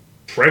a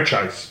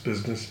franchise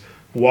business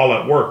while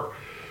at work.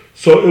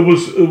 So it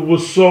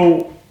was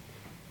so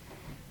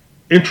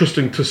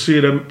interesting to see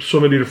it at so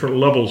many different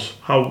levels,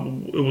 how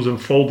it was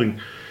unfolding,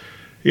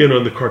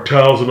 and the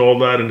cartels and all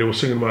that, and they were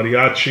singing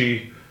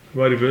mariachi. I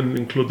might even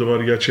include the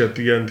mariachi at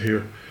the end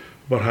here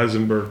about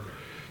Heisenberg.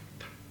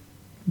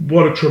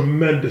 What a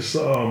tremendous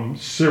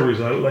series.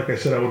 Like I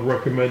said, I would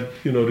recommend,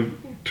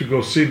 to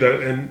go see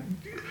that. And,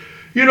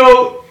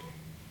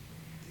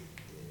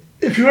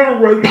 if you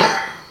haven't read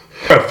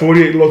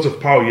 48 Laws of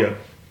Power yet,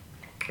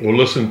 or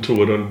listened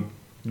to it on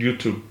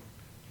YouTube,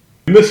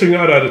 you're missing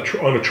out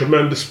on a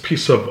tremendous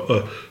piece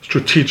of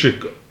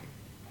strategic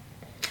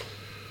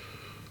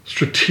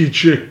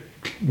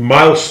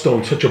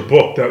milestone, such a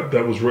book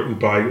that was written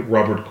by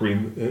Robert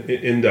Greene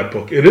in that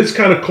book. It is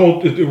kind of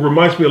cold. It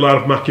reminds me a lot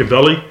of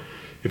Machiavelli.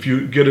 If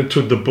you get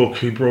into the book,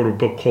 he wrote a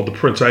book called The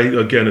Prince.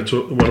 It's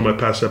one of my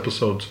past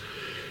episodes.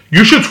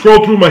 You should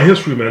scroll through my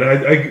history, man.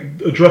 I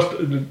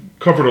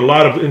covered a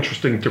lot of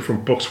interesting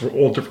different books for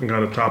all different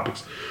kind of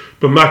topics.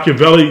 But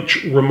Machiavelli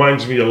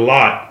reminds me a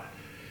lot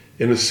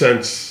in a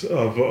sense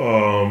of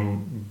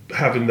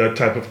having that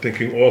type of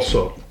thinking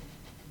also.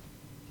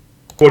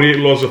 48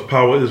 Laws of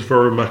Power is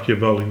very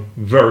Machiavelli.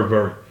 Very,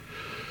 very.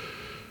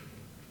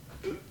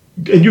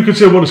 And you could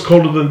say one is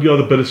colder than the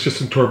other, but it's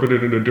just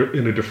interpreted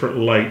in a different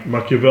light.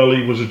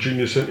 Machiavelli was a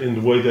genius in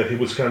the way that he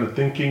was kind of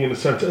thinking in a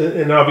sense.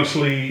 And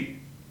obviously,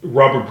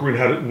 Robert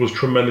Greene was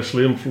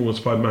tremendously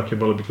influenced by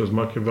Machiavelli because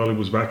Machiavelli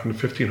was back in the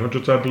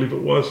 1500s, I believe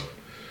it was.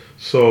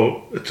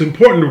 So it's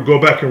important to go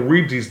back and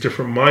read these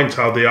different minds,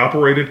 how they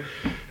operated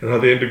and how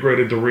they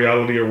integrated the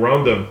reality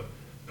around them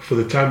for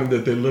the time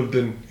that they lived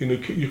in.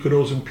 You could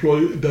always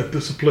employ that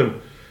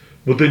discipline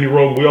within your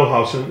own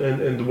wheelhouse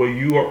and the way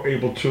you are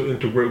able to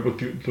integrate with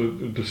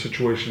the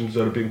situations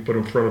that are being put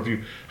in front of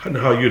you and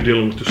how you're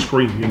dealing with the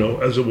screen,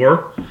 as it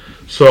were.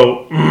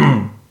 So,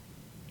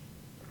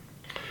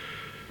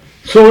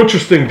 so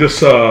interesting,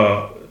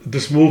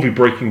 this movie,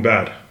 Breaking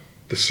Bad,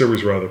 this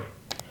series rather.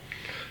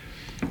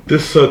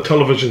 This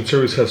television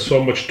series has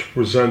so much to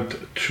present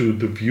to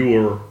the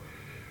viewer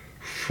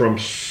from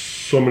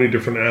so many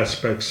different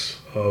aspects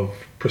of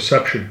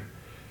perception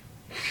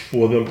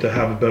for them to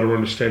have a better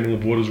understanding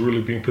of what is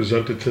really being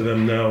presented to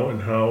them now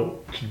and how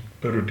to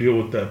better deal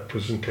with that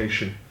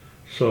presentation.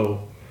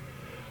 So,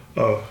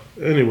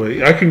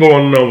 anyway, I can go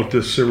on and on with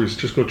this series.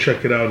 Just go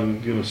check it out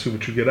and see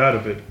what you get out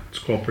of it. It's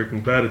called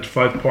Breaking Bad. It's a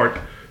 5-part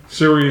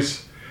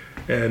series,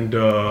 and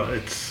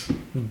it's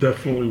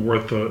definitely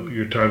worth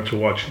your time to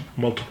watch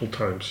multiple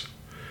times.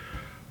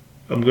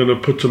 I'm going to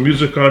put some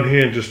music on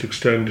here and just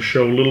extend the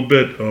show a little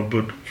bit.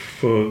 But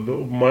for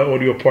my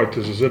audio part,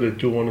 this is it. I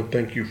do want to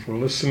thank you for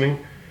listening.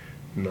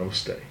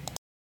 Namaste.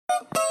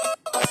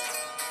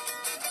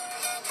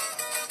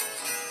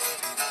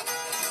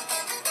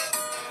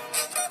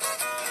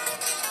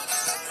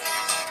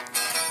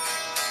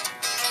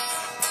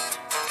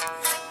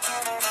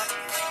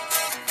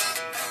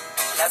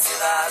 La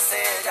ciudad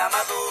se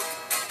llama Duke,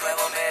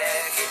 Nuevo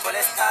México el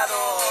estado.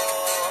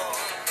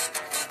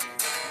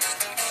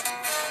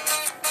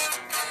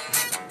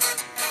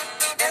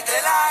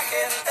 Entre la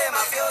gente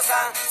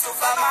mafiosa su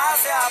fama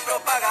se ha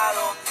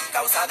propagado,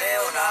 causa de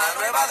una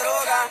nueva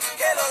droga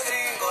que los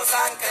gringos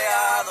han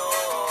creado.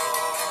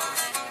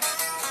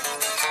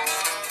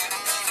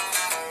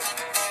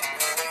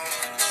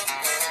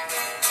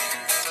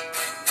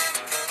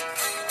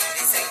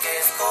 Dicen que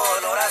es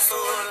color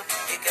azul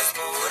y que es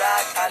pura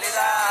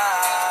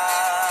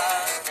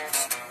calidad.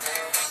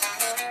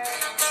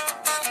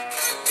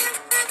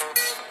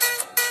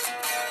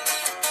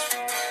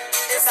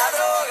 Esa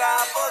droga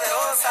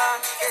poderosa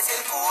que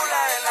circula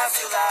en la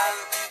ciudad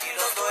y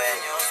los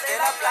dueños de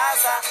la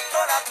plaza no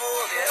la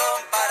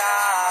pudieron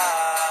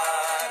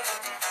parar.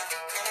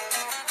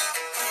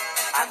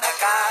 Anda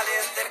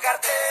caliente el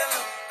cartel,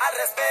 al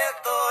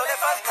respeto le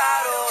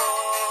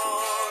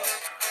faltaron.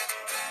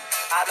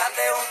 Hablan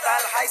de un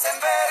tal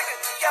Heisenberg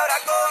que ahora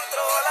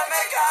controla el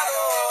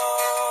mercado.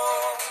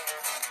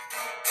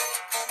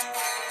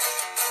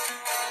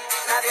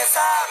 Nadie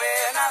sabe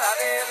nada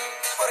de él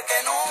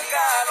porque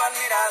nunca lo han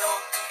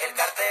mirado. El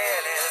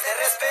cartel es de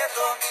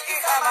respeto y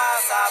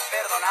jamás ha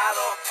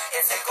perdonado.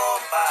 Ese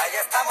compa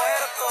ya está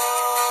muerto,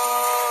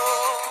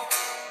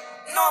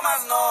 no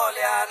más no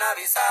le han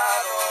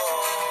avisado.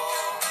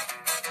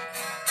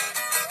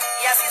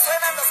 Y así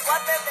suenan los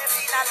cuates de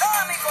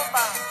Sinaloa, mi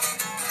compa.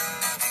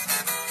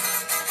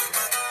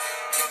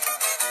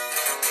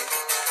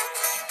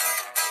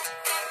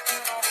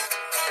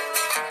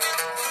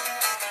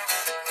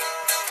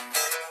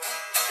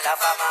 La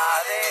fama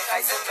de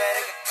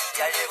Heisenberg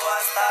ya llegó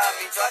hasta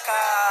Michoacán.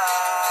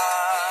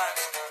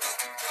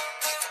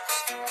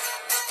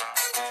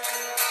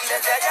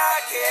 Desde allá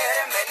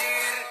quieren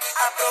venir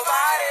a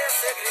probar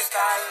ese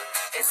cristal.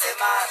 Ese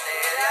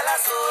material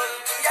azul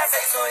ya se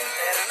hizo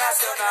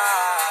internacional.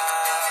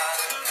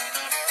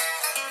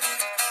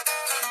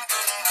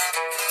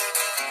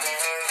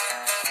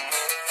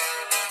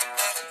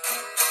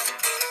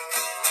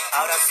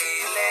 Ahora sí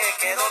le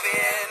quedó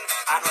bien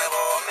a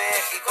Nuevo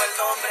México el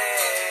nombre.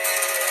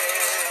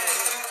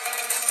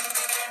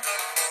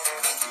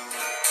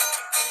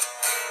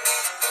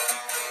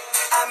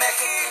 A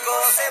México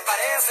se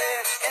parece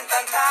en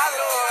tanta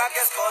droga que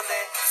esconde,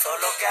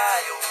 solo que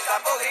hay un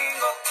capo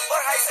gringo,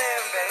 por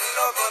Heisenberg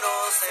lo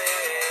conoce.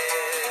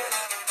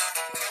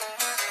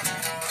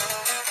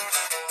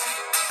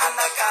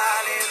 Anda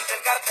caliente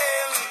el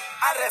cartel,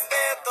 al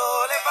respeto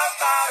le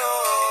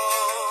faltaron.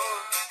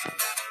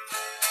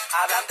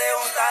 Hablan de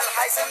un tal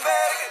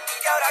Heisenberg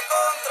que ahora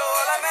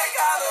controla el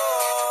mercado.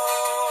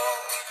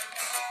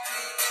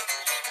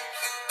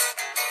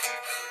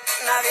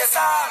 Nadie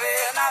sabe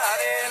nada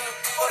de él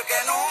porque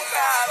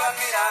nunca lo han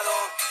mirado.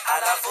 A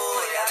la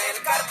furia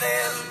del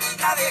cartel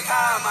nadie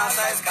jamás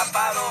ha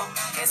escapado.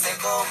 Ese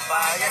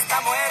compa ya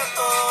está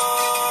muerto,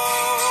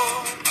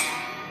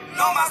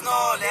 no más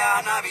no le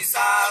han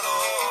avisado.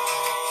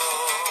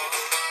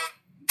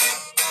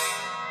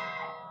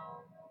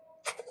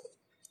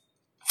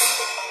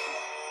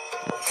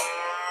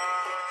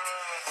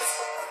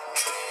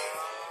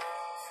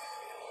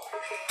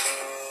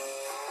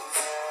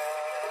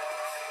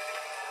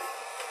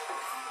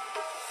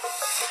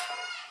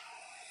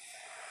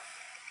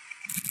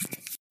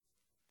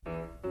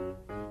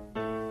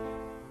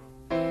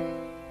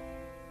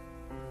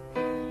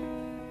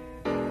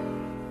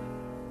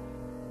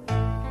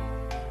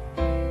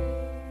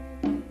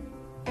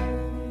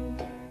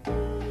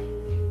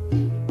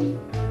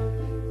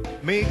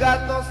 Mi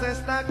gato se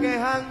está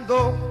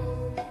quejando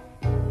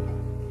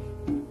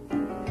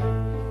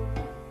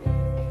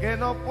que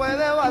no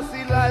puede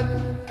vacilar.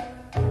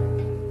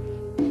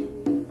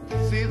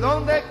 Si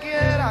donde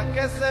quiera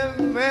que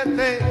se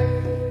mete,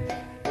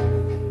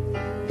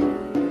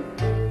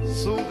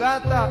 su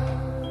gata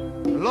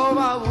lo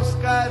va a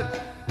buscar.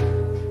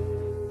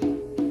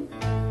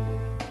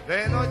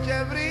 De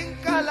noche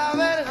brinca la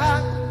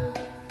verja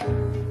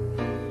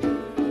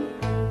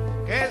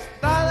que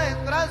está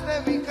detrás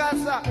de mi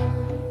casa,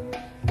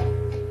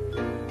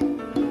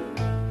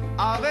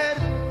 a ver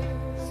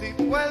si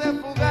puede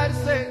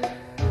fugarse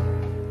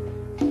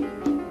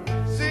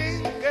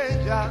sin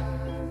que ya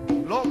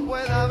lo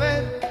pueda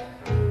ver.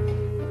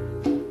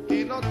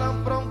 Y no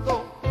tan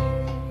pronto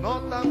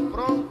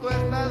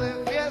está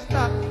de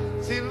fiesta,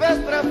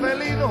 silvestre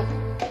felino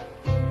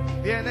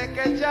tiene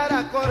que echar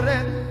a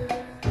correr.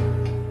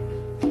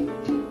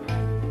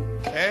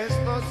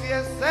 Esto sí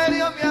es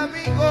serio, mi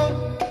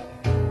amigo.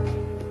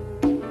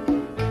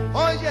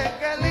 Oye,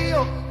 qué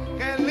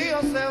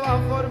lío se va a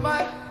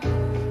formar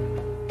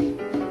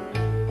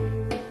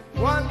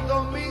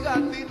cuando mi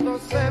gatito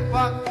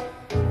sepa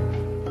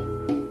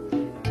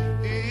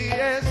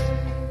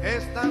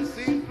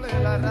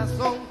la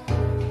razón.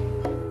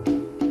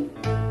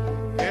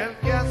 El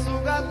que a su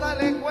gata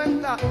le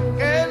cuenta,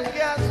 que el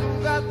que a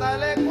su gata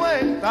le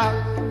cuenta,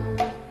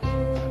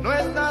 no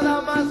es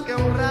nada más que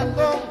un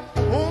ratón,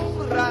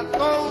 un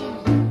ratón.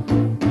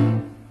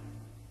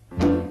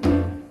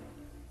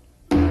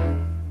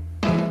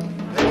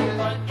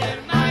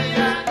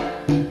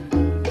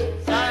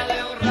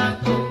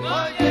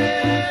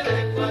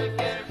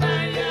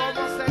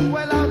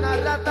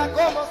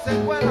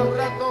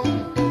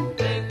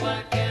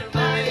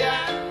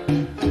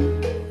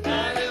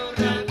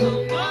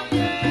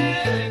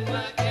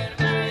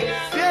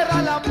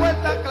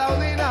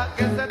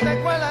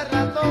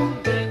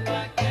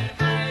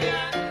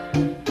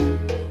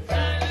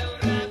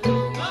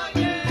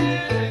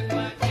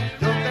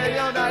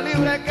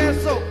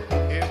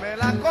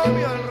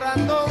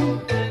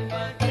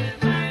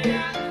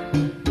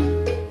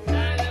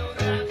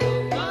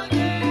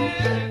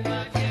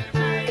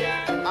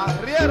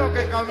 Arriero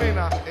que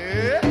camina,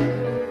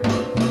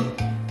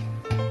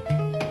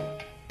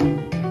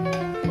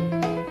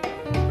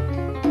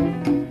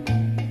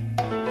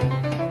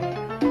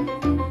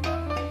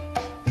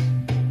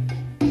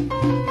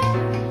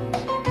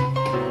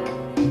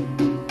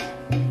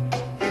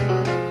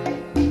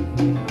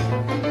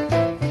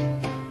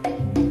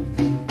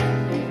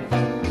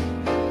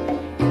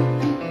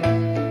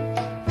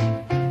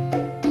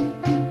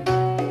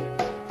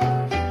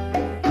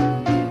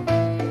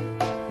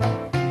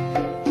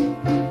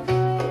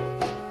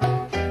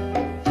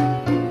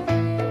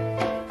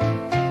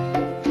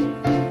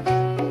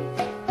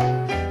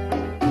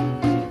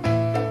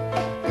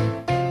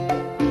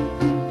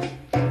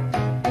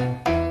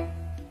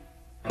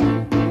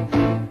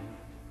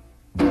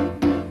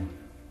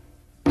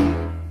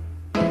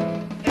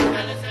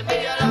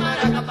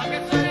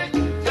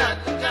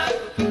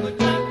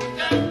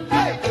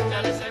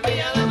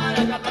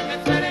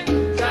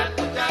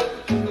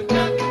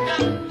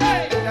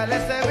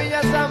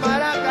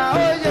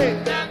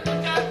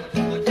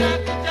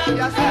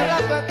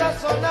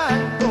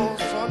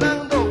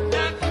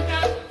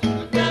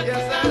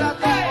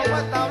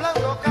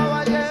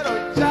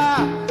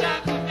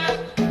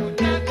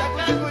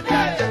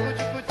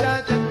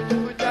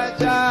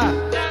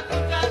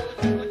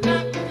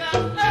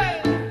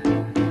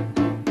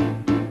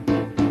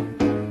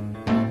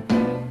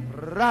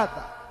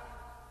 rata.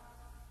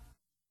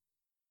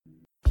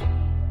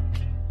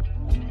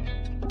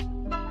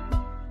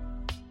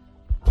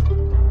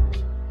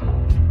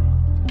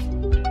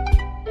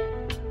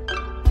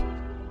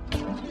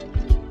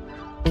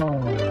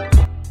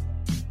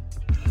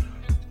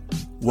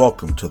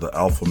 Welcome to the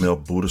Alpha Male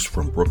Buddhist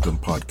from Brooklyn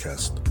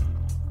podcast.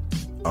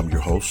 I'm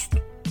your host,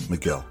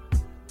 Miguel.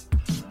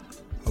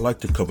 I like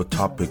to cover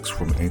topics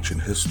from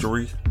ancient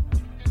history,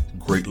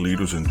 great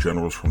leaders and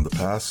generals from the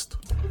past,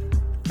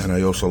 and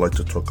I also like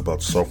to talk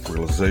about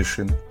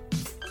self-realization,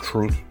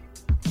 truth,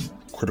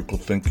 critical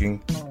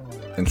thinking,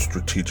 and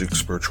strategic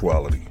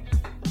spirituality.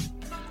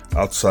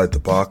 Outside the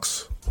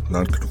box,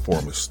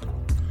 nonconformist.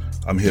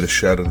 I'm here to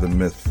shatter the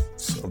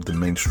myths of the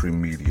mainstream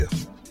media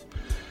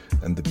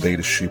and the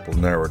beta sheeple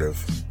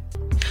narrative.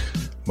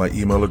 My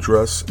email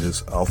address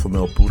is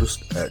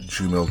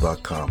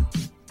alphamalebuddhist@gmail.com.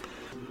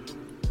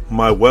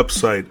 My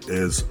website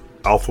is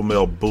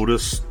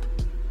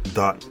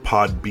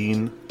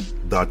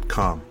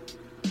alphamalebuddhist.podbean.com.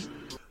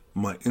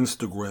 My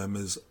Instagram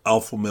is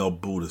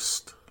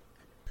alphamalebuddhist.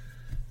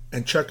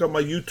 And check out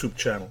my YouTube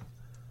channel,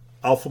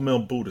 Alpha Male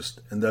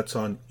Buddhist, and that's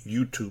on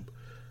YouTube.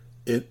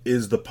 It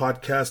is the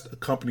podcast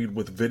accompanied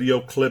with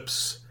video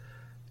clips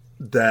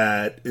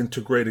that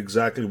integrate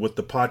exactly with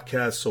the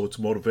podcast, so it's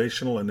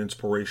motivational and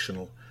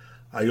inspirational.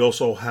 I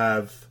also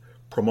have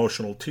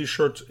promotional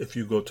t-shirts. If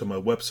you go to my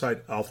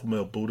website,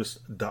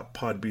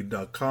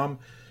 alphamalebuddhist.podbean.com,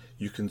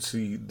 you can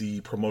see the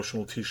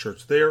promotional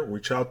t-shirts there.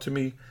 Reach out to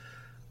me.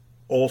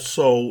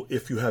 Also,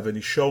 if you have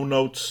any show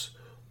notes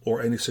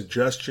or any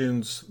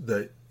suggestions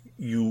that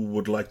you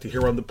would like to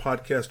hear on the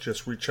podcast,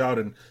 just reach out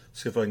and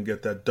see if I can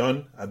get that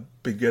done. I've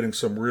been getting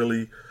some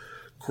really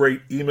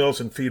great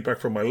emails and feedback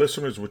from my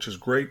listeners, which is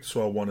great.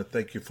 So I want to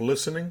thank you for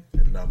listening,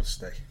 and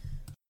namaste.